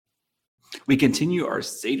We continue our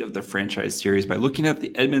State of the Franchise series by looking at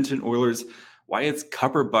the Edmonton Oilers, why it's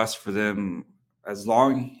cup or bust for them as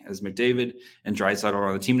long as McDavid and Draisaitl are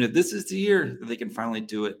on the team. And if this is the year that they can finally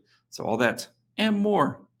do it. So all that and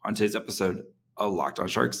more on today's episode of Locked On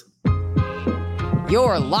Sharks.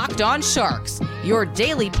 You're Locked On Sharks, your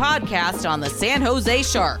daily podcast on the San Jose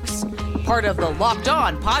Sharks. Part of the Locked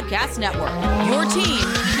On Podcast Network, your team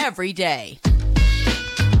every day.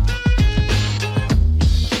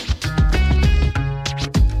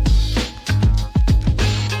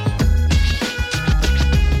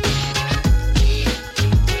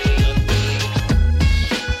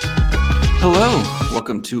 Hello,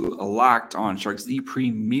 welcome to Locked On Sharks, the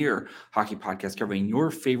premier hockey podcast covering your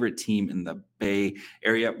favorite team in the Bay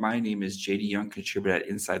Area. My name is JD Young, contributor at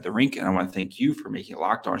Inside the Rink, and I want to thank you for making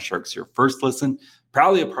Locked On Sharks your first listen.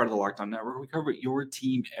 Proudly a part of the Locked On Network. We cover your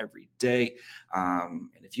team every day. And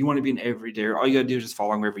if you want to be an everydayer, all you got to do is just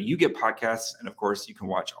follow wherever you get podcasts. And of course, you can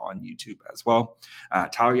watch on YouTube as well.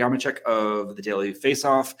 Tyler Yamachek of the Daily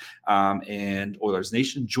Faceoff and Oilers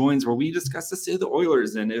Nation joins where we discuss the state of the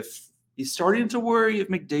Oilers and if he's starting to worry if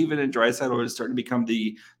McDavid and Draisaitl are starting to become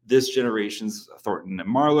this generation's Thornton and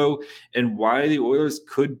Marleau, and why the Oilers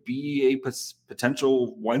could be a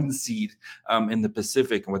potential one seed in the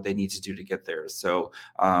Pacific and what they need to do to get there. So,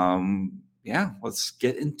 let's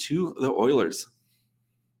get into the Oilers.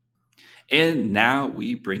 And now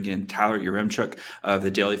we bring in Tyler Yaremchuk of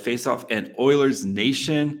the Daily Faceoff and Oilers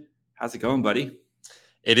Nation. How's it going, buddy?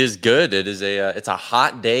 It is good. It's a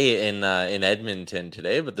hot day in Edmonton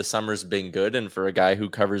today, but the summer's been good. And for a guy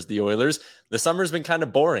who covers the Oilers, the summer's been kind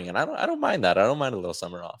of boring, and I don't mind that. I don't mind a little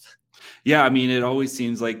summer off. Yeah, I mean, it always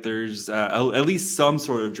seems like there's at least some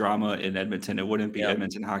sort of drama in Edmonton. It wouldn't be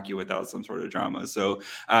Edmonton hockey without some sort of drama. So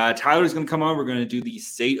Tyler's going to come on. We're going to do the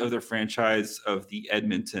state of the franchise of the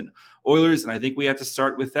Edmonton Oilers, and I think we have to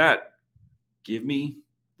start with that. Give me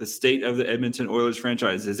the state of the Edmonton Oilers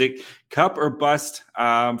franchise. Is it cup or bust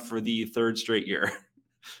for the third straight year?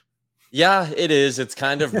 Yeah, it is. It's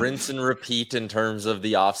kind of rinse and repeat in terms of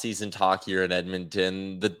the offseason talk here in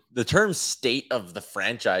Edmonton. The term state of the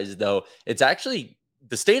franchise, though, it's actually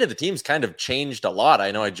the state of the team's kind of changed a lot. I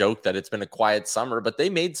know I joked that it's been a quiet summer, but they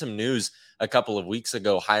made some news a couple of weeks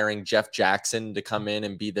ago, hiring Jeff Jackson to come in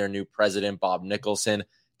and be their new president. Bob Nicholson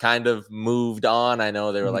kind of moved on. I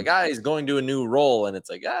know they were like, he's going to a new role. And it's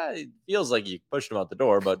like, it feels like you pushed him out the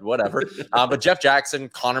door, but whatever. But Jeff Jackson,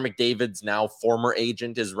 Connor McDavid's now former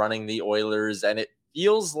agent, is running the Oilers. And it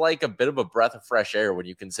feels like a bit of a breath of fresh air when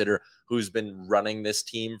you consider who's been running this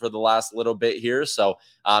team for the last little bit here. So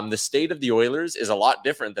the state of the Oilers is a lot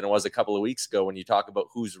different than it was a couple of weeks ago when you talk about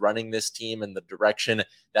who's running this team and the direction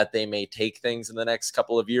that they may take things in the next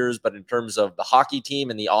couple of years. But in terms of the hockey team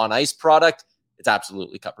and the on-ice product, it's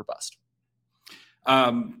absolutely cup or bust.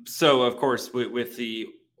 So, of course, with the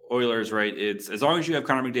Oilers, right, it's as long as you have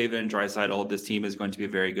Connor McDavid and Draisaitl, this team is going to be a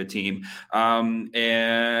very good team.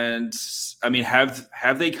 And, I mean,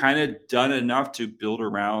 have they kind of done enough to build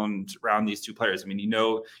around these two players? I mean, you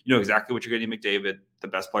know exactly what you're getting McDavid, the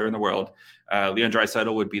best player in the world. Leon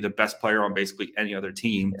Draisaitl would be the best player on basically any other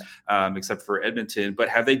team except for Edmonton. But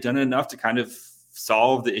have they done enough to kind of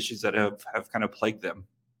solve the issues that have kind of plagued them?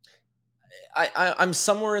 I'm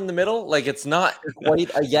somewhere in the middle. Like, it's not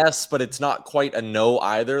quite a yes, but it's not quite a no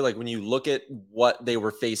either. Like, when you look at what they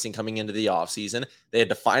were facing coming into the offseason, they had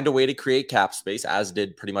to find a way to create cap space, as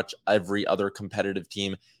did pretty much every other competitive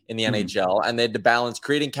team in the NHL. And they had to balance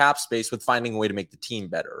creating cap space with finding a way to make the team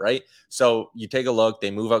better, right? So you take a look,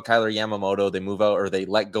 they move out Kyler Yamamoto, they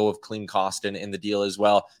let go of Klim Kostin in the deal as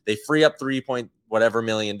well. They free up $3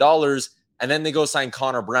 million. And then they go sign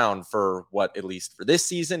Connor Brown for what, at least for this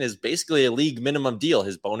season, is basically a league minimum deal.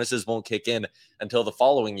 His bonuses won't kick in until the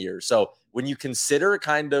following year. So when you consider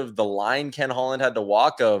kind of the line Ken Holland had to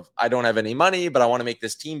walk of, I don't have any money, but I want to make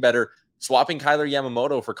this team better, swapping Kyler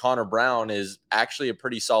Yamamoto for Connor Brown is actually a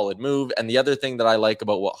pretty solid move. And the other thing that I like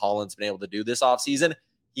about what Holland's been able to do this offseason,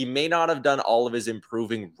 he may not have done all of his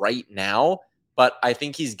improving right now, but I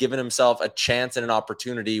think he's given himself a chance and an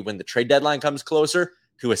opportunity when the trade deadline comes closer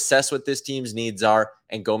to assess what this team's needs are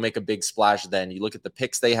and go make a big splash. Then you look at the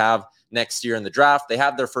picks they have next year in the draft. They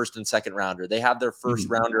have their first and second rounder. They have their first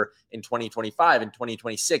rounder in 2025 and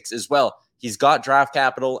 2026 as well. He's got draft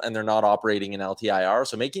capital and they're not operating in LTIR.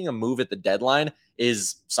 So making a move at the deadline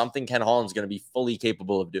is something Ken Holland's going to be fully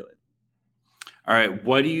capable of doing. All right.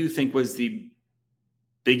 What do you think was the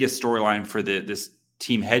biggest storyline for this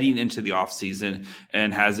team heading into the offseason,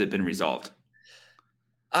 and has it been resolved?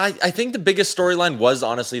 I think the biggest storyline was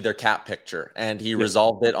honestly their cap picture, and he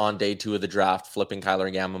resolved it on day 2 of the draft, flipping Kyler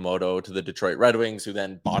Yamamoto to the Detroit Red Wings, who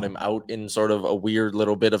then bought him out in sort of a weird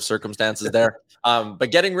little bit of circumstances there.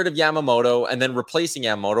 But getting rid of Yamamoto and then replacing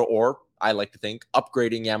Yamamoto, or I like to think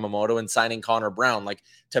upgrading Yamamoto and signing Connor Brown, like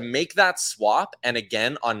to make that swap. And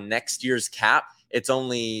again, on next year's cap, it's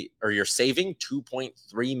only, or you're saving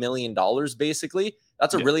 $2.3 million basically.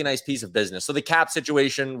 That's a really nice piece of business. So the cap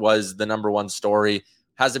situation was the number one story.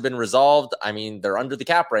 Has it been resolved? I mean, they're under the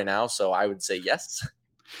cap right now, so I would say yes.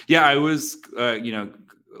 Yeah, I was,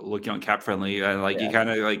 looking on Cap Friendly, and you kind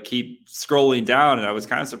of keep scrolling down, and I was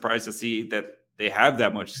kind of surprised to see that they have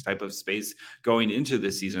that much type of space going into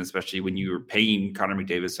this season, especially when you were paying Connor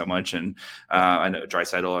McDavid so much. And I know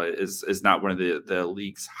Draisaitl is not one of the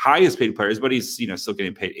league's highest paid players, but he's still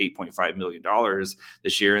getting paid $8.5 million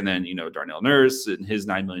this year. And then Darnell Nurse and his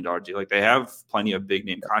 $9 million deal. Like, they have plenty of big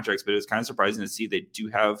name contracts, but it's kind of surprising to see they do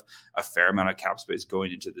have a fair amount of cap space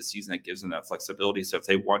going into the season that gives them that flexibility. So if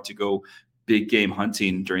they want to go big game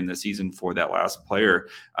hunting during the season for that last player,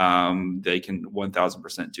 they can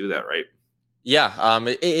 1,000% do that, right? Yeah,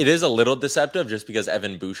 it is a little deceptive just because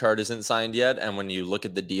Evan Bouchard isn't signed yet. And when you look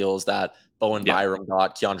at the deals that Bowen Byram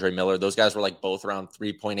got, Keandre Miller, those guys were both around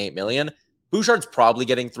 3.8 million. Bouchard's probably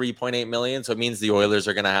getting 3.8 million. So it means the Oilers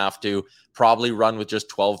are going to have to probably run with just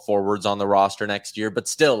 12 forwards on the roster next year. But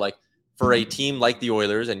still, for a team like the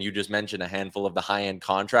Oilers, and you just mentioned a handful of the high-end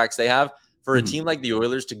contracts they have, for a team like the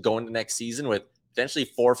Oilers to go into next season with potentially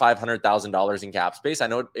 $400,000 or $500,000 in cap space. I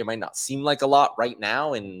know it might not seem like a lot right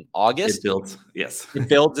now in August. It builds, yes. It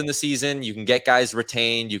builds in the season. You can get guys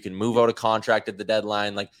retained. You can move out of contract at the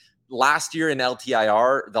deadline. Last year in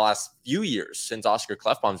LTIR, the last few years since Oscar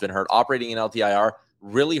Klefbom's been hurt, operating in LTIR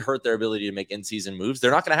really hurt their ability to make in-season moves.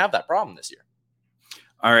 They're not going to have that problem this year.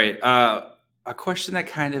 All right. A question that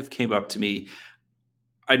kind of came up to me.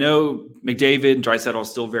 I know McDavid and Draisaitl are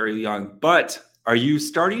still very young, but are you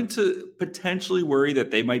starting to potentially worry that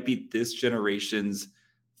they might be this generation's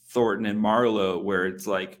Thornton and Marleau, where it's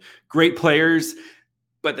great players,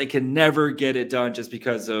 but they can never get it done just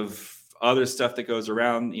because of other stuff that goes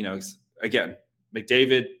around? Again,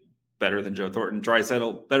 McDavid, better than Joe Thornton.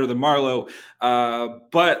 Draisaitl, better than Marleau.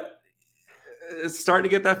 But it's starting to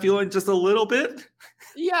get that feeling just a little bit.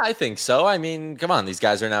 Yeah, I think so. I mean, come on, these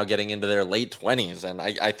guys are now getting into their late 20s, and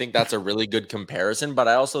I think that's a really good comparison. But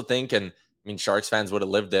I also think, and Sharks fans would have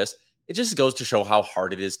lived this, it just goes to show how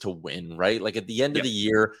hard it is to win, right? At the end of the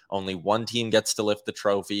year, only one team gets to lift the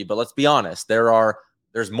trophy. But let's be honest,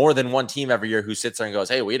 there's more than one team every year who sits there and goes,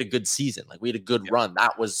 hey, we had a good season. We had a good run.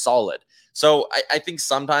 That was solid. So I think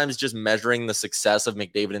sometimes just measuring the success of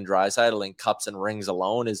McDavid and Draisaitl in cups and rings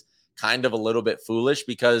alone is kind of a little bit foolish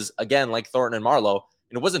because, again, like Thornton and Marleau,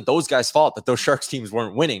 it wasn't those guys' fault that those Sharks teams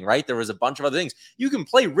weren't winning, right? There was a bunch of other things. You can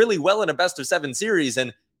play really well in a best-of-7 series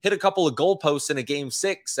and hit a couple of goalposts in a game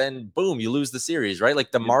 6 and boom, you lose the series,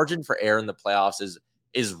 right? The margin for error in the playoffs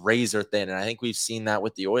is razor thin. And I think we've seen that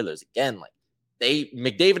with the Oilers. Again,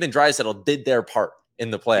 McDavid and Draisaitl did their part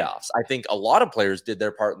in the playoffs. I think a lot of players did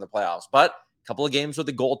their part in the playoffs, but a couple of games where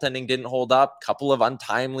the goaltending didn't hold up, a couple of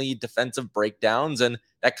untimely defensive breakdowns, and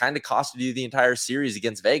that kind of costed you the entire series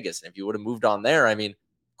against Vegas. And if you would have moved on there,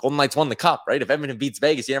 Golden Knights won the cup, right? If Edmonton beats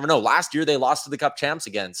Vegas, you never know. Last year, they lost to the cup champs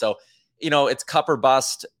again. So, it's cup or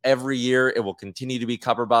bust every year. It will continue to be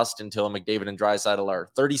cup or bust until McDavid and Draisaitl are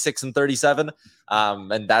 36 and 37.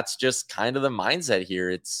 And that's just kind of the mindset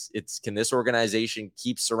here. It's can this organization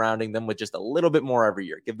keep surrounding them with just a little bit more every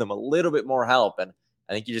year, give them a little bit more help? And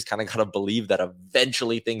I think you just kind of got to believe that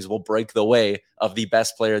eventually things will break the way of the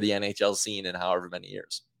best player the NHL's seen in however many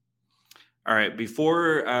years. All right.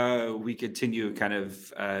 Before we continue kind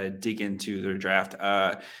of dig into their draft,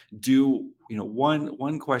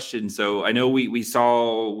 one question. So I know we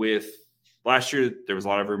saw with last year, there was a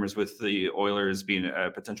lot of rumors with the Oilers being a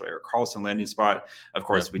potential Erik Karlsson landing spot. Of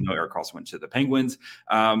course, we know Erik Karlsson went to the Penguins.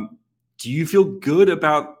 Do you feel good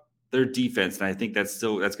about their defense? And I think that's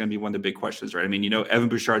going to be one of the big questions, right? Evan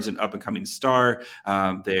Bouchard's an up and coming star.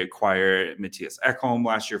 They acquired Matthias Ekholm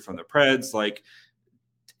last year from the Preds.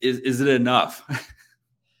 Is it enough?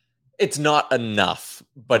 It's not enough,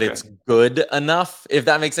 but it's good enough, if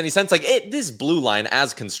that makes any sense. This blue line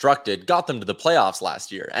as constructed got them to the playoffs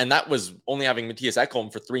last year, and that was only having Matthias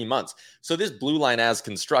Ekholm for 3 months. So this blue line as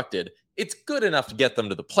constructed, it's good enough to get them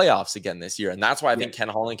to the playoffs again this year, and that's why I think Ken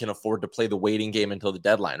Holland can afford to play the waiting game until the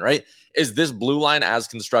deadline, right? Is this blue line as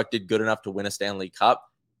constructed good enough to win a Stanley Cup?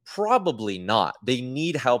 Probably not. They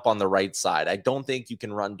need help on the right side. I don't think you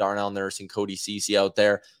can run Darnell Nurse and Cody Ceci out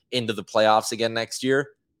there into the playoffs again next year.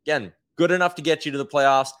 Again, good enough to get you to the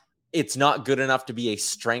playoffs. It's not good enough to be a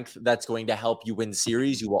strength that's going to help you win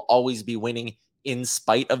series. You will always be winning in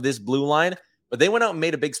spite of this blue line. But they went out and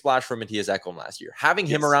made a big splash for Matthias Ekholm last year. Having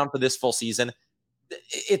him around for this full season,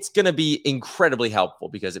 it's going to be incredibly helpful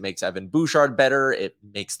because it makes Evan Bouchard better. It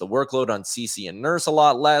makes the workload on CC and Nurse a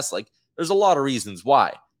lot less. Like, there's a lot of reasons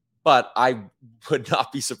why. But I would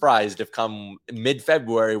not be surprised if come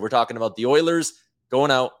mid-February, we're talking about the Oilers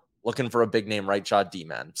going out, looking for a big name right shot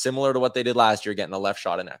D-man, similar to what they did last year, getting a left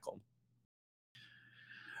shot in Ekholm.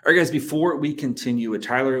 All right, guys, before we continue with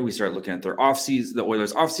Tyler, we start looking at their offseason, the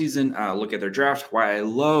Oilers offseason, look at their draft, why I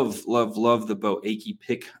love the Bo Akey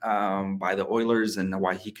pick by the Oilers and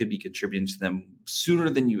why he could be contributing to them sooner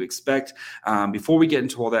than you expect. Before we get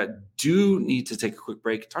into all that, do need to take a quick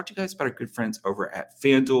break, talk to you guys about our good friends over at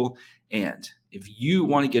FanDuel. And if you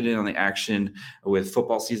want to get in on the action with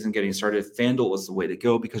football season getting started, FanDuel is the way to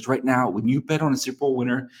go because right now, when you bet on a Super Bowl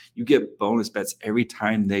winner, you get bonus bets every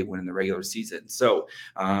time they win in the regular season. So,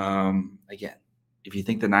 again, if you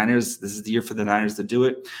think the Niners, this is the year for the Niners to do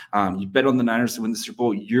it, you bet on the Niners to win the Super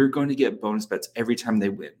Bowl, you're going to get bonus bets every time they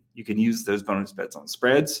win. You can use those bonus bets on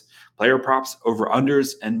spreads, player props,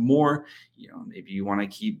 over-unders, and more. Maybe you want to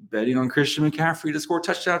keep betting on Christian McCaffrey to score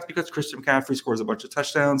touchdowns because Christian McCaffrey scores a bunch of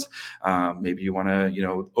touchdowns. Maybe you want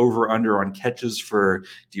to, over-under on catches for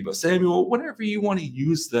Deebo Samuel. Whatever you want to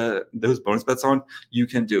use those bonus bets on, you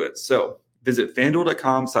can do it. So visit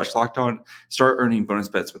FanDuel.com/lockedon. Start earning bonus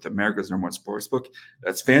bets with America's #1 sportsbook.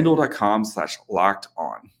 That's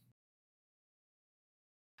FanDuel.com/lockedon.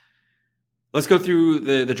 Let's go through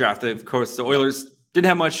the draft. Of course, the Oilers didn't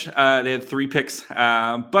have much. They had 3 picks,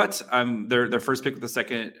 but their first pick in the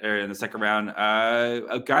second round.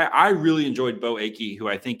 A guy I really enjoyed, Bo Akey, who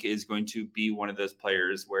I think is going to be one of those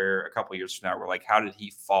players where a couple of years from now we're like, how did he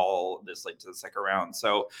fall this late to the second round?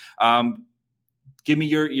 So, give me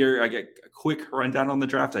your a quick rundown on the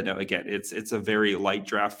draft. I know, again, it's a very light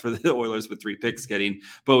draft for the Oilers with 3 picks, getting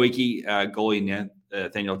Bo Akey, goalie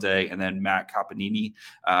Nathaniel Day, and then Matt Caponini.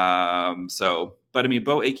 But I mean,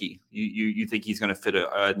 Bo Akey, you think he's going to fit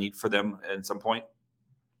a need for them at some point?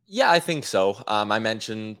 Yeah, I think so. I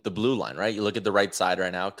mentioned the blue line, right? You look at the right side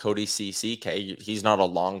right now, Cody CC. He's not a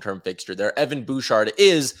long-term fixture there. Evan Bouchard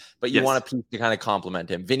is, but you want a piece to kind of complement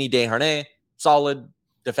him. Vinny Desharnais, solid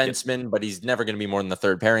defenseman, but he's never going to be more than the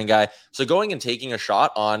third pairing guy. So going and taking a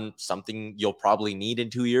shot on something you'll probably need in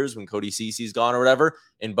 2 years when Cody Cece's gone or whatever,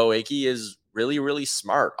 and Bo Akey is really, really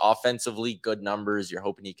smart. Offensively, good numbers. You're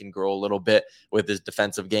hoping he can grow a little bit with his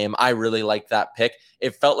defensive game. I really like that pick.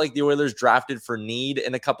 It felt like the Oilers drafted for need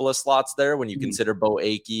in a couple of slots there when you consider Bo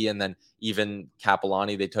Akey and then even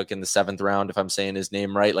Capolani they took in the 7th round, if I'm saying his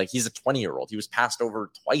name right. Like, he's a 20-year-old. He was passed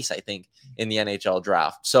over twice, I think, in the NHL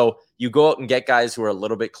draft. So you go out and get guys who are a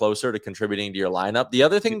little bit closer to contributing to your lineup. The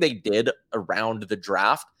other thing they did around the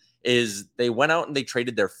draft is they went out and they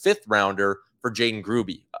traded their 5th rounder for Jaden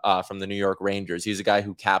Gruby from the New York Rangers. He's a guy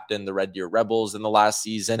who captained the Red Deer Rebels in the last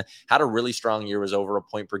season, had a really strong year, was over a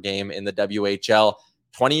point per game in the WHL.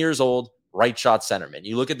 20 years old, right shot centerman.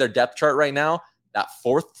 You look at their depth chart right now, that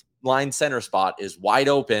 4th line center spot is wide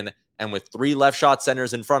open, and with 3 left shot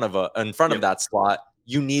centers in front of that slot,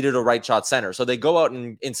 you needed a right shot center. So they go out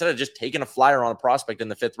and instead of just taking a flyer on a prospect in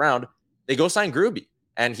the 5th round, they go sign Gruby.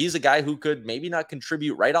 And he's a guy who could maybe not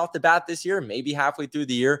contribute right off the bat this year, maybe halfway through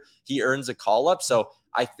the year, he earns a call up. So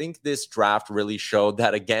I think this draft really showed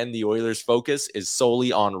that, again, the Oilers' focus is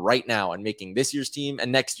solely on right now and making this year's team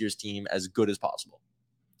and next year's team as good as possible.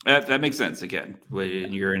 That makes sense. Again,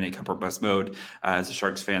 when you're in a couple bust mode, as the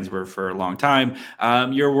Sharks fans were for a long time,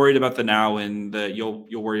 you're worried about the now, and you'll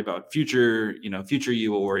worry about future. Future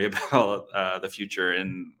you will worry about the future,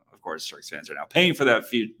 and of course, Sharks fans are now paying for that,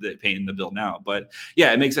 paying the bill now. But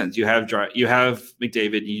yeah, it makes sense. You have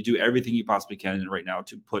McDavid, and you do everything you possibly can right now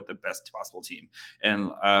to put the best possible team. And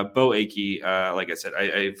Bo Akey, like I said,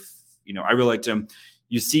 I really liked him.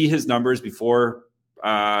 You see his numbers before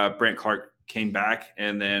Brent Clark came back,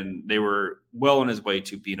 and then they were well on his way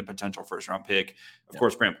to being a potential first-round pick. Of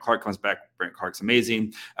course, Brent Clark comes back. Brent Clark's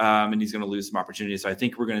amazing, and he's going to lose some opportunities. So I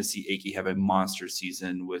think we're going to see Akey have a monster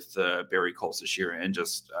season with Barry Coles this year, and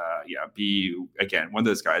just be again one of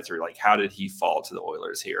those guys who are like, how did he fall to the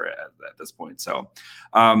Oilers here at this point? So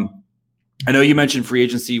I know you mentioned free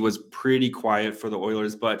agency was pretty quiet for the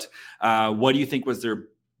Oilers, but what do you think was their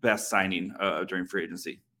best signing during free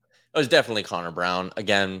agency? It was definitely Connor Brown.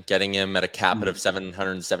 Again, getting him at a cap of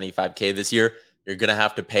 $775K this year. You're going to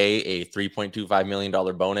have to pay a $3.25 million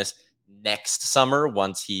bonus next summer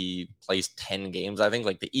once he plays 10 games, I think,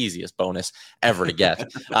 like the easiest bonus ever to get.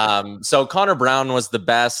 So Connor Brown was the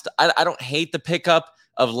best. I don't hate the pickup.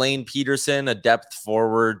 of Lane Peterson, a depth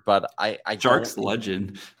forward, but I Sharks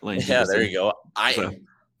legend Lane Peterson. There you go.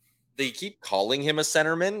 They keep calling him a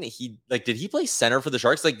centerman. Did he play center for the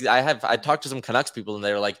Sharks? I talked to some Canucks people and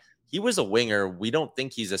they were like, he was a winger. We don't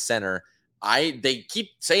think he's a center. They keep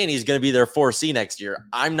saying he's going to be their 4C next year.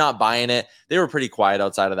 I'm not buying it. They were pretty quiet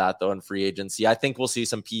outside of that though in free agency. I think we'll see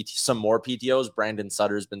some more PTOs. Brandon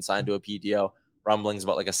Sutter's been signed to a PTO. Rumblings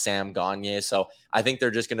about like a Sam Gagner. So I think they're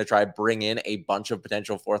just going to try bring in a bunch of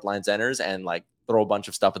potential fourth line centers and like throw a bunch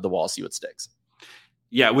of stuff at the wall, see what sticks.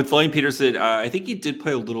 Yeah, with Lane Peterson, I think he did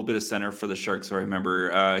play a little bit of center for the Sharks. So I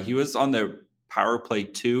remember he was on the power play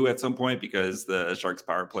too at some point because the Sharks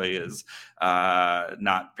power play is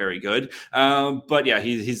not very good. But yeah,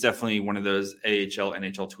 he's definitely one of those AHL,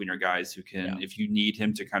 NHL tweener guys who can, if you need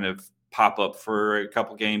him to kind of pop up for a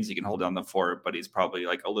couple games, he can hold down the fort, but he's probably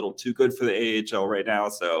like a little too good for the AHL right now.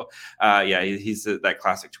 So he's that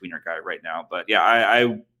classic tweener guy right now. But yeah,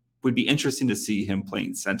 I would be interesting to see him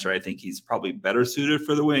playing center. I think he's probably better suited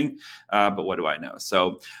for the wing, but what do I know?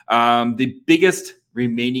 So the biggest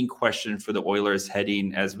remaining question for the Oilers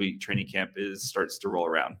heading as training camp starts to roll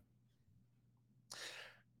around.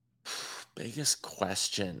 Biggest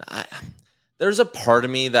question. There's a part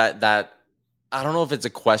of me that I don't know if it's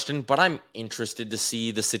a question, but I'm interested to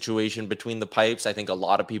see the situation between the pipes. I think a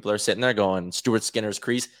lot of people are sitting there going, Stuart Skinner's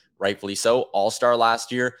crease, rightfully so, all-star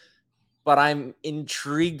last year. But I'm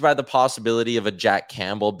intrigued by the possibility of a Jack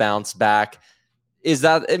Campbell bounce back.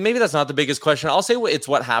 Maybe that's not the biggest question. I'll say it's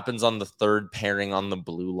what happens on the third pairing on the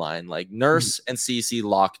blue line. Like Nurse and CC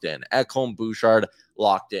locked in. Ekholm, Bouchard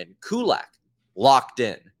locked in. Kulak locked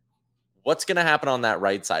in. What's going to happen on that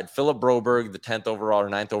right side? Philip Broberg, the 10th overall or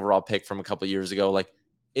 9th overall pick from a couple of years ago. Like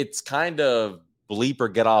it's kind of bleep or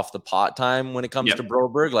get off the pot time when it comes to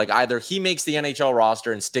Broberg. Like either he makes the NHL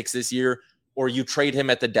roster and sticks this year, or you trade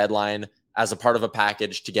him at the deadline as a part of a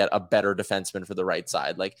package to get a better defenseman for the right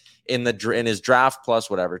side. Like in his draft plus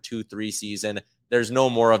whatever, 2-3 season, there's no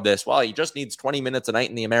more of this. Well, he just needs 20 minutes a night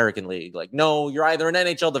in the American League. Like, no, you're either an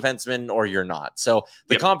NHL defenseman or you're not. So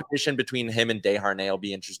the competition between him and Desharnais will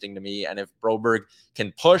be interesting to me. And if Broberg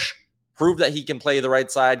can prove that he can play the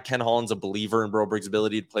right side, Ken Holland's a believer in Broberg's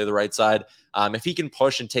ability to play the right side. If he can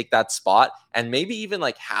push and take that spot and maybe even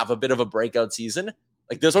like have a bit of a breakout season,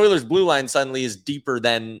 like this Oilers blue line suddenly is deeper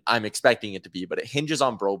than I'm expecting it to be, but it hinges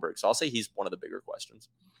on Broberg. So I'll say he's one of the bigger questions.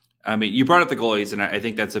 I mean, you brought up the goalies, and I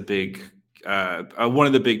think that's a big one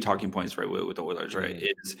of the big talking points, right, with the Oilers, right,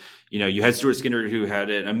 is, you had Stuart Skinner, who had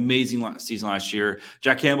an amazing season last year.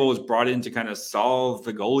 Jack Campbell was brought in to kind of solve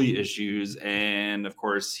the goalie issues, and of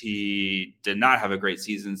course, he did not have a great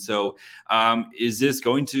season. So is this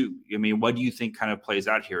going to, what do you think kind of plays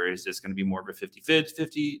out here? Is this going to be more of a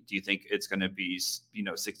 50-50? Do you think it's going to be,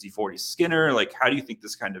 60-40 Skinner? Like, how do you think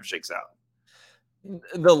this kind of shakes out?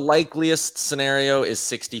 The likeliest scenario is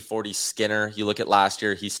 60-40 Skinner. You look at last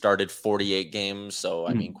year, he started 48 games. So,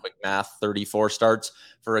 quick math, 34 starts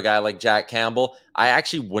for a guy like Jack Campbell. I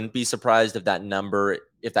actually wouldn't be surprised if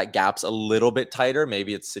that gap's a little bit tighter.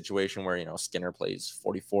 Maybe it's a situation where, Skinner plays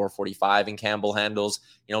 44, 45 and Campbell handles,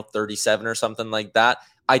 37 or something like that.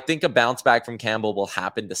 I think a bounce back from Campbell will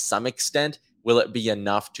happen to some extent. Will it be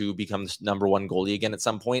enough to become the number one goalie again at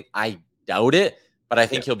some point? I doubt it. But I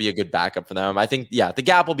think he'll be a good backup for them. I think, the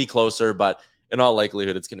gap will be closer, but in all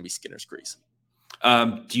likelihood, it's going to be Skinner's crease.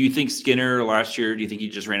 Do you think Skinner last year, do you think he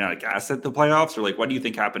just ran out of gas at the playoffs? Or what do you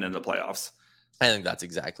think happened in the playoffs? I think that's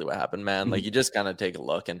exactly what happened, man. Like, you just kind of take a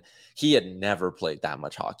look, and he had never played that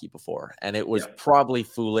much hockey before. And it was probably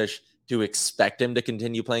foolish to expect him to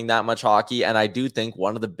continue playing that much hockey. And I do think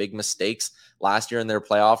one of the big mistakes last year in their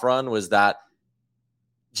playoff run was that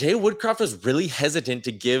Jay Woodcroft was really hesitant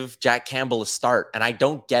to give Jack Campbell a start, and I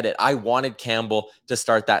don't get it. I wanted Campbell to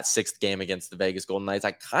start that 6th game against the Vegas Golden Knights.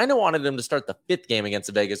 I kind of wanted him to start the 5th game against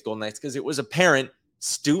the Vegas Golden Knights because it was apparent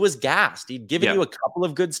Stu was gassed. He'd given you a couple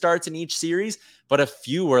of good starts in each series, but a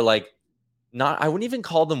few were I wouldn't even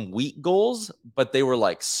call them weak goals, but they were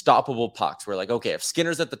stoppable pucks. We're okay, if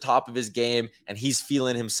Skinner's at the top of his game and he's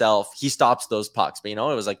feeling himself, he stops those pucks. But it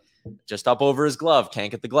was just up over his glove,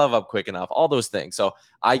 can't get the glove up quick enough, all those things. So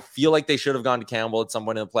I feel like they should have gone to Campbell at some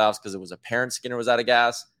point in the playoffs because it was apparent Skinner was out of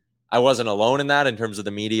gas. I wasn't alone in that in terms of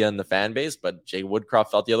the media and the fan base, but Jay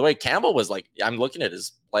Woodcroft felt the other way. Campbell was I'm looking at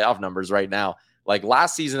his playoff numbers right now.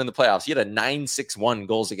 Last season in the playoffs, he had a .961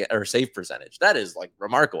 goals against or save percentage. That is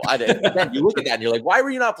remarkable. You look at that and you're why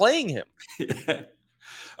were you not playing him?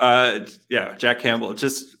 Yeah, Jack Campbell.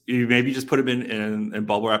 You maybe just put him in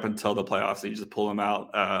bubble wrap until the playoffs. And you just pull him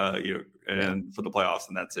out, for the playoffs,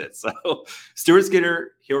 and that's it. So Stuart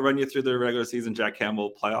Skinner, he'll run you through the regular season. Jack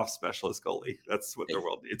Campbell, playoff specialist goalie. That's what the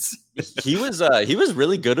world needs. He was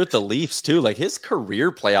really good with the Leafs too. Like his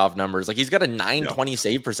career playoff numbers, like he's got a 920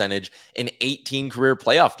 save percentage in 18 career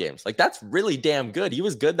playoff games. Like that's really damn good. He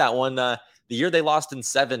was good that one. The year they lost in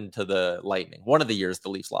 7 to the Lightning. One of the years the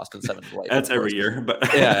Leafs lost in 7 to the Lightning. That's every year,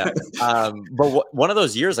 but yeah. But one of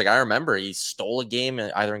those years, like I remember, he stole a game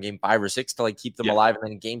either in game 5 or 6 to like keep them alive, and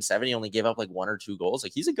then in game 7 he only gave up like 1 or 2 goals.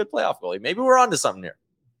 Like he's a good playoff goalie. Maybe we're on to something here.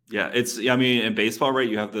 Yeah, in baseball, right?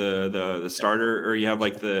 You have the starter, or you have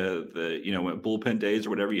like the bullpen days or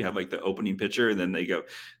whatever. You have like the opening pitcher, and then they go.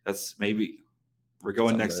 That's maybe we're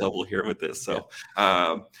going next level here with this. So.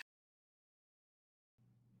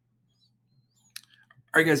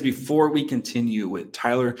 All right, guys, before we continue with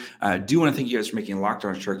Tyler, I do want to thank you guys for making Locked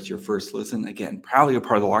On Sharks your first listen. Again, proudly a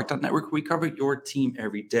part of the Locked On Network. We cover your team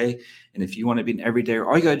every day. And if you want to be an everyday,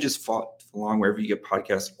 all you got to just follow along wherever you get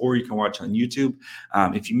podcasts, or you can watch on YouTube.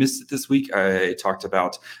 If you missed it this week, I talked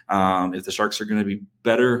about if the Sharks are going to be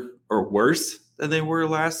better or worse than they were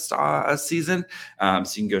last season. So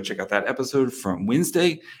you can go check out that episode from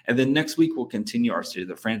Wednesday. And then next week, we'll continue our State of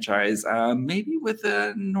the Franchise, maybe with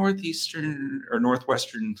a Northeastern or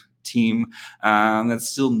Northwestern team that's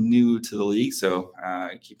still new to the league. So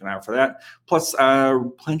keep an eye out for that. Plus,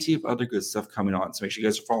 plenty of other good stuff coming on. So make sure you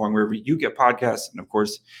guys are following wherever you get podcasts. And of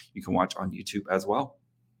course, you can watch on YouTube as well.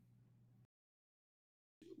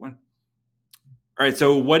 All right.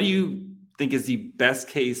 So what do you think is the best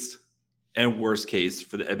case and worst case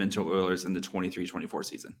for the Edmonton Oilers in the 23-24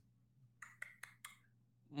 season?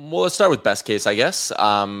 Well, let's start with best case, I guess.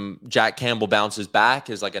 Jack Campbell bounces back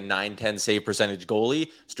is like a 910 save percentage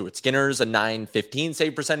goalie. Stuart Skinner's a 915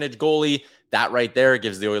 save percentage goalie. That right there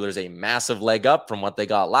gives the Oilers a massive leg up from what they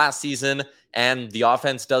got last season. And the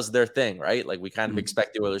offense does their thing, right? Like we kind of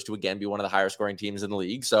expect the Oilers to, again, be one of the higher scoring teams in the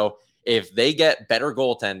league. So if they get better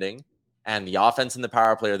goaltending and the offense and the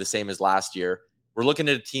power play are the same as last year, we're looking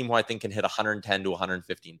at a team who I think can hit 110 to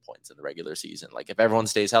 115 points in the regular season. Like if everyone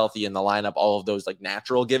stays healthy in the lineup, all of those like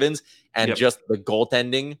natural givens and just the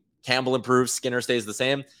goaltending, Campbell improves, Skinner stays the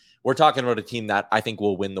same. We're talking about a team that I think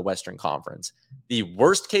will win the Western Conference. The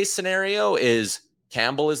worst case scenario is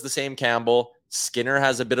Campbell is the same Campbell. Skinner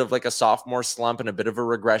has a bit of like a sophomore slump and a bit of a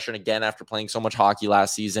regression again after playing so much hockey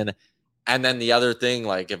last season. And then the other thing,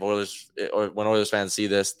 like when Oilers fans see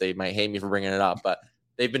this, they might hate me for bringing it up, but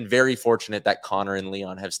they've been very fortunate that Connor and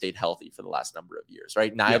Leon have stayed healthy for the last number of years,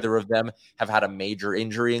 right? Neither of them have had a major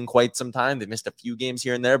injury in quite some time. They've missed a few games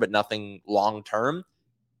here and there, but nothing long-term.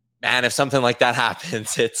 Man, if something like that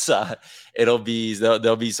happens, there'll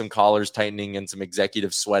be some collars tightening and some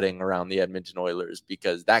executive sweating around the Edmonton Oilers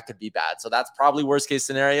because that could be bad. So that's probably worst case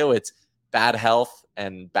scenario. It's bad health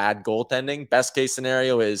and bad goaltending. Best case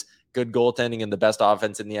scenario is good goaltending and the best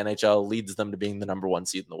offense in the NHL leads them to being the number 1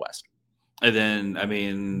 seed in the West. And then, I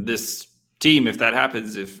mean, this team, if that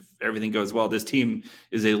happens, if everything goes well, this team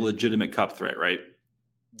is a legitimate cup threat, right?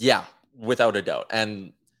 Yeah, without a doubt.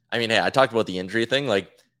 And I mean, hey, I talked about the injury thing. Like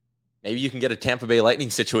maybe you can get a Tampa Bay Lightning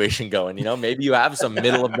situation going, maybe you have some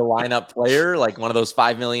middle of the lineup player, like one of those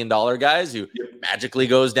 $5 million guys who magically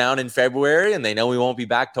goes down in February and they know we won't be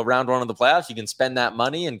back till round 1 of the playoffs. You can spend that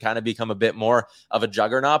money and kind of become a bit more of a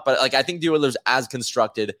juggernaut. But like, I think the Oilers as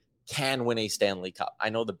constructed can win a Stanley Cup. I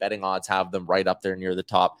know the betting odds have them right up there near the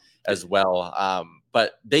top as well.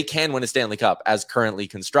 But they can win a Stanley Cup as currently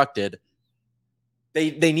constructed.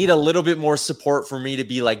 They need a little bit more support for me to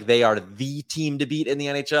be like they are the team to beat in the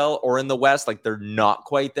NHL or in the West. Like they're not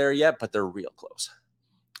quite there yet, but they're real close.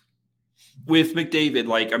 With McDavid,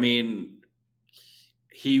 like, I mean,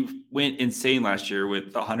 he went insane last year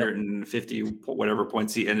with 150 whatever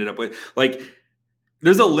points he ended up with. Like,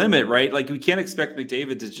 there's a limit, right? Like we can't expect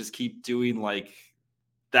McDavid to just keep doing like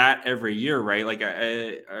that every year, right? Like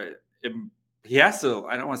he has to,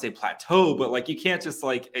 I don't want to say plateau, but like you can't just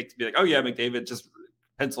like be like, oh yeah, McDavid, just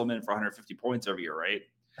pencil him in for 150 points every year, right?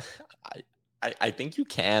 I think you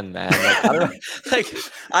can, man. Like,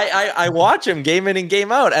 I watch him game in and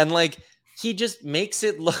game out, and like he just makes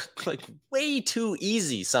it look like way too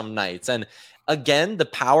easy some nights. And again, the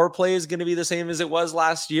power play is going to be the same as it was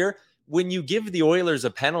last year. When you give the Oilers a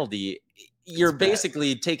penalty, you're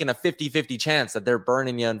basically taking a 50-50 chance that they're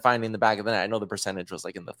burning you and finding the back of the net. I know the percentage was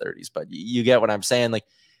like in the 30s, but you get what I'm saying. Like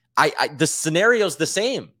the scenario's the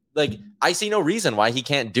same. Like I see no reason why he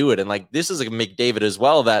can't do it. And like, this is a McDavid as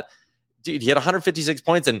well that dude, he had 156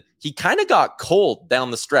 points and he kind of got cold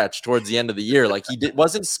down the stretch towards the end of the year. Like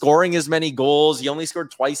wasn't scoring as many goals. He only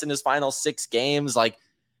scored twice in his final 6 games. Like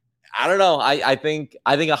I don't know. I think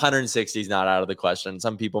 160 is not out of the question.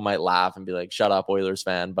 Some people might laugh and be like, "Shut up, Oilers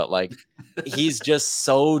fan," but like, he's just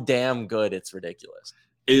so damn good. It's ridiculous.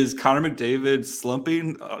 Is Connor McDavid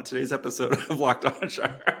slumping today's episode of Locked On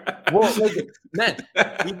Sharks? Well, like, man,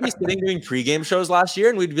 we'd be sitting doing pregame shows last year,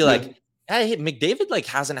 and we'd be like, "Hey, McDavid like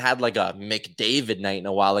hasn't had like a McDavid night in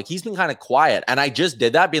a while. Like he's been kind of quiet." And I just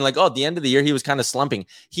did that, being like, "Oh, at the end of the year, he was kind of slumping."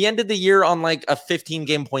 He ended the year on like a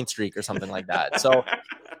 15-game point streak or something like that. So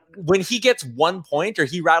when he gets 1 point or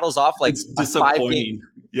he rattles off like a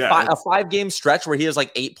five-game stretch where he has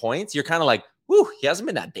like 8 points, you're kind of like, "Whew, he hasn't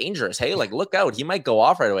been that dangerous. Hey, like look out, he might go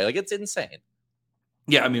off right away." Like it's insane.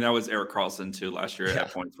 Yeah, I mean that was Erik Karlsson too last year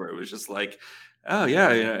at points where it was just like, oh yeah,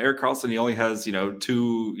 Erik Karlsson, he only has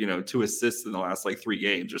two assists in the last like 3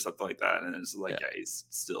 games or something like that, and it's like he's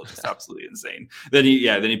still just absolutely insane. Then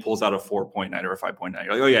he pulls out a 4.9 or a 5.9.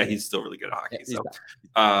 You're like, oh yeah, he's still really good at hockey. So,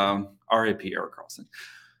 R.I.P. Erik Karlsson.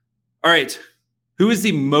 All right. Who is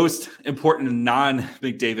the most important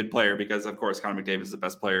non-McDavid player? Because, of course, Connor McDavid is the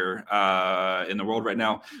best player in the world right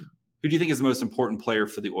now. Who do you think is the most important player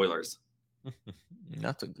for the Oilers?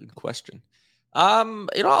 That's a good question.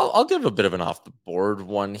 I'll give a bit of an off-the-board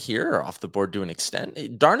one here, or off the board to an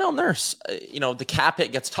extent. Darnell Nurse, the cap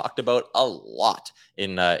hit gets talked about a lot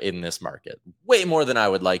in this market. Way more than I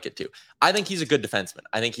would like it to. I think he's a good defenseman.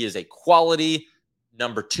 I think he is a quality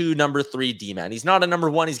number 2, number 3 D-man. He's not a number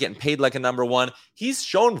 1. He's getting paid like a number 1. He's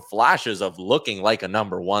shown flashes of looking like a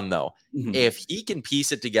number 1, though. Mm-hmm. If he can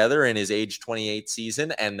piece it together in his age 28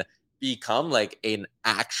 season and become like an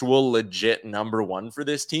actual legit number 1 for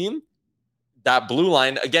this team, that blue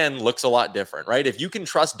line, again, looks a lot different, right? If you can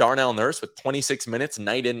trust Darnell Nurse with 26 minutes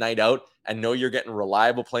night in, night out, and know you're getting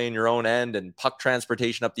reliable play in your own end and puck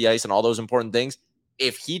transportation up the ice and all those important things,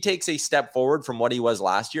 if he takes a step forward from what he was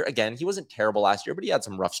last year, again, he wasn't terrible last year, but he had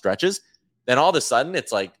some rough stretches, then all of a sudden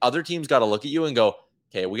it's like other teams got to look at you and go,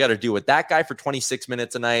 okay, we got to do with that guy for 26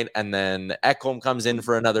 minutes a night, and then Ekholm comes in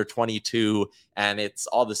for another 22, and it's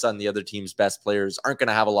all of a sudden the other team's best players aren't going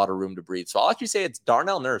to have a lot of room to breathe. So I'll actually say it's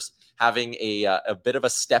Darnell Nurse having a bit of a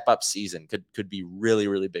step-up season could be really,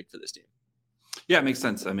 really big for this team. Yeah, it makes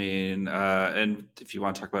sense. I mean, and if you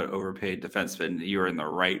want to talk about overpaid defensemen, you're in the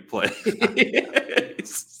right place.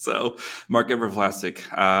 So Marc-Andre Vlasic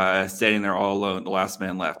standing there all alone, the last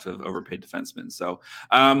man left of overpaid defensemen. So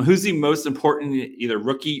who's the most important either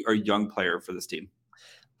rookie or young player for this team?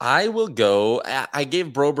 I will go. I gave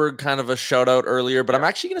Broberg kind of a shout out earlier, but I'm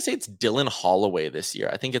actually going to say it's Dylan Holloway this year.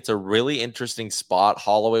 I think it's a really interesting spot.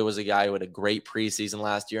 Holloway was a guy who had a great preseason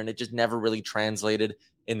last year, and it just never really translated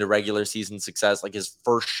into regular season success. Like his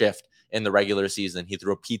first shift in the regular season, he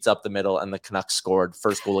threw a pizza up the middle and the Canucks scored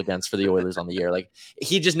first goal against for the Oilers on the year. Like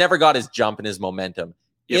he just never got his jump and his momentum.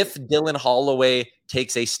 Yep. If Dylan Holloway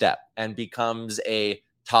takes a step and becomes a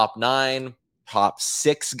top 9, top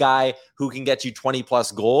 6 guy who can get you 20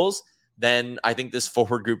 plus goals, then I think this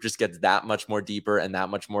forward group just gets that much more deeper and that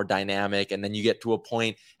much more dynamic. And then you get to a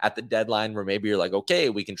point at the deadline where maybe you're like,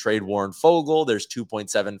 okay, we can trade Warren Fogle. There's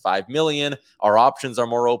 $2.75 million. Our options are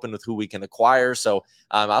more open with who we can acquire. So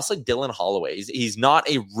I'll say Dylan Holloway. He's not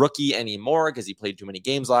a rookie anymore because he played too many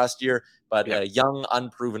games last year, but a young,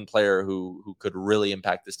 unproven player who could really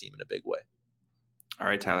impact this team in a big way. All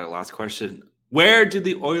right, Tyler, last question. Where did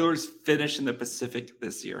the Oilers finish in the Pacific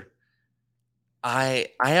this year? I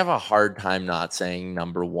have a hard time not saying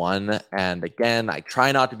number 1. And again, I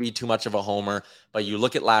try not to be too much of a homer, but you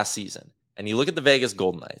look at last season and you look at the Vegas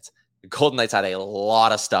Golden Knights. The Golden Knights had a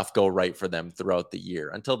lot of stuff go right for them throughout the year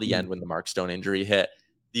until the end when the Mark Stone injury hit.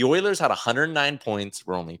 The Oilers had 109 points.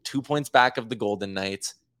 We're only 2 points back of the Golden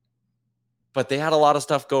Knights. But they had a lot of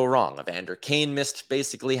stuff go wrong. Evander Kane missed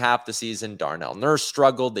basically half the season. Darnell Nurse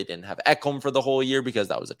struggled. They didn't have Ekholm for the whole year because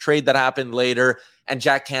that was a trade that happened later. And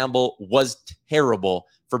Jack Campbell was terrible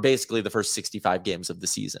for basically the first 65 games of the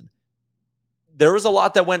season. There was a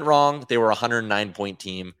lot that went wrong. They were a 109-point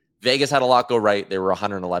team. Vegas had a lot go right. They were a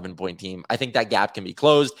 111-point team. I think that gap can be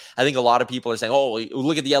closed. I think a lot of people are saying, oh,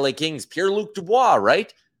 look at the LA Kings, Pierre-Luc Dubois,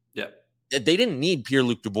 right? Yeah. They didn't need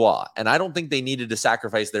Pierre-Luc Dubois, and I don't think they needed to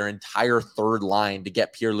sacrifice their entire third line to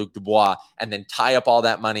get Pierre-Luc Dubois and then tie up all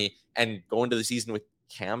that money and go into the season with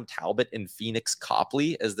Cam Talbot and Phoenix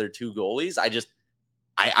Copley as their 2 goalies.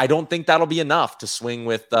 I don't think that'll be enough to swing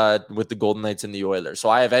with the Golden Knights and the Oilers. So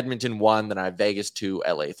I have Edmonton 1, then I have Vegas 2,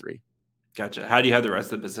 LA 3. Gotcha. How do you have the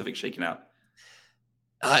rest of the Pacific shaking out?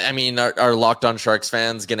 I mean, our Locked On Sharks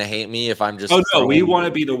fans going to hate me if I'm just... Oh, no, we want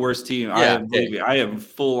to be the worst team. Yeah, I am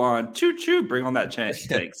full on choo-choo, bring on that tank.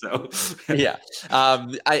 So, yeah.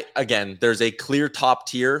 Again, there's a clear top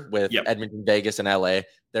tier with Edmonton, Vegas, and LA.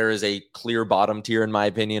 There is a clear bottom tier, in my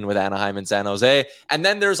opinion, with Anaheim and San Jose. And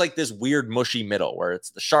then there's like this weird mushy middle where it's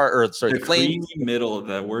the The Flames. creamy middle,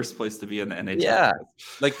 the worst place to be in the NHL. Yeah.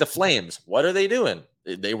 Like the Flames. What are they doing?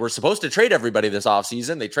 They were supposed to trade everybody this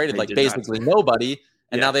offseason. They traded basically nobody.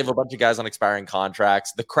 And now they have a bunch of guys on expiring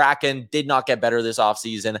contracts. The Kraken did not get better this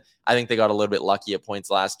offseason. I think they got a little bit lucky at points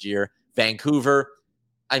last year. Vancouver.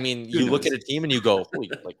 I mean, you look at a team and you go,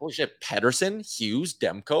 holy shit, Pedersen, Hughes,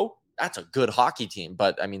 Demko. That's a good hockey team.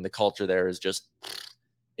 But I mean, the culture there is just,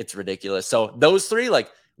 it's ridiculous. So those three,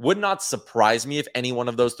 would not surprise me if any one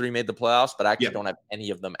of those three made the playoffs, but I actually don't have any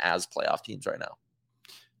of them as playoff teams right now.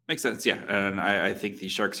 Makes sense. Yeah. And I think the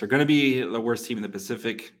Sharks are going to be the worst team in the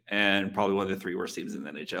Pacific and probably one of the three worst teams in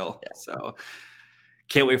the NHL. Yeah. So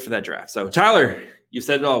can't wait for that draft. So Tyler, you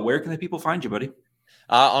said it all. Where can the people find you, buddy?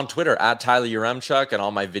 On Twitter at Tyler Yaremchuk, and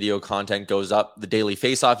all my video content goes up. The Daily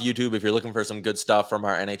Faceoff YouTube. If you're looking for some good stuff from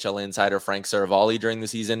our NHL insider Frank Saravalli during the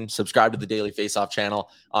season, subscribe to the Daily Faceoff channel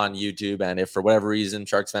on YouTube. And if for whatever reason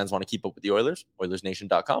Sharks fans want to keep up with the Oilers,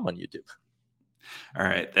 OilersNation.com on YouTube. All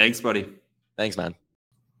right. Thanks, buddy. Thanks, man.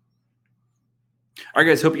 All right,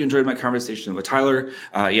 guys, hope you enjoyed my conversation with Tyler.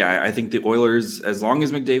 I think the Oilers, as long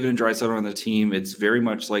as McDavid and Draisaitl are on the team, it's very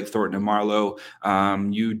much like Thornton and Marleau.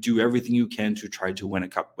 You do everything you can to try to win a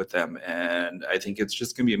cup with them. And I think it's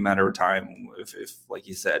just going to be a matter of time if, like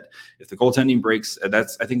you said, if the goaltending breaks.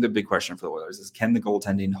 That's, I think, the big question for the Oilers is, can the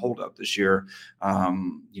goaltending hold up this year?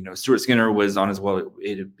 Stuart Skinner was on his way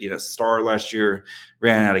to be a star last year,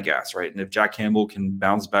 ran out of gas, right? And if Jack Campbell can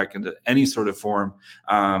bounce back into any sort of form,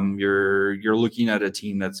 you're looking at a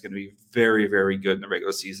team that's going to be very, very good in the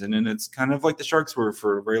regular season. And it's kind of like the Sharks were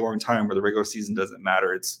for a very long time, where the regular season doesn't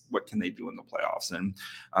matter. It's what can they do in the playoffs. And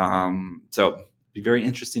so it'd be very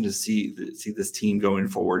interesting to see this team going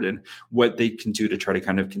forward and what they can do to try to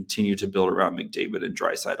kind of continue to build around McDavid and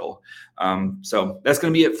Draisaitl. So that's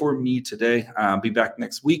going to be it for me today. Be back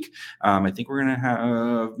next week. I think we're going to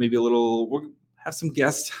have maybe we'll have some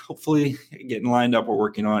guests hopefully getting lined up. We're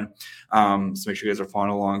working on. So make sure you guys are following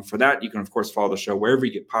along for that. You can, of course, follow the show wherever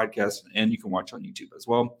you get podcasts, and you can watch on YouTube as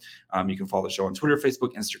well. You can follow the show on Twitter,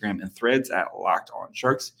 Facebook, Instagram, and Threads at Locked On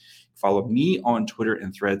Sharks. Follow me on Twitter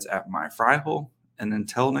and Threads at MyFryHole. And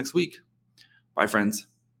until next week, bye, friends.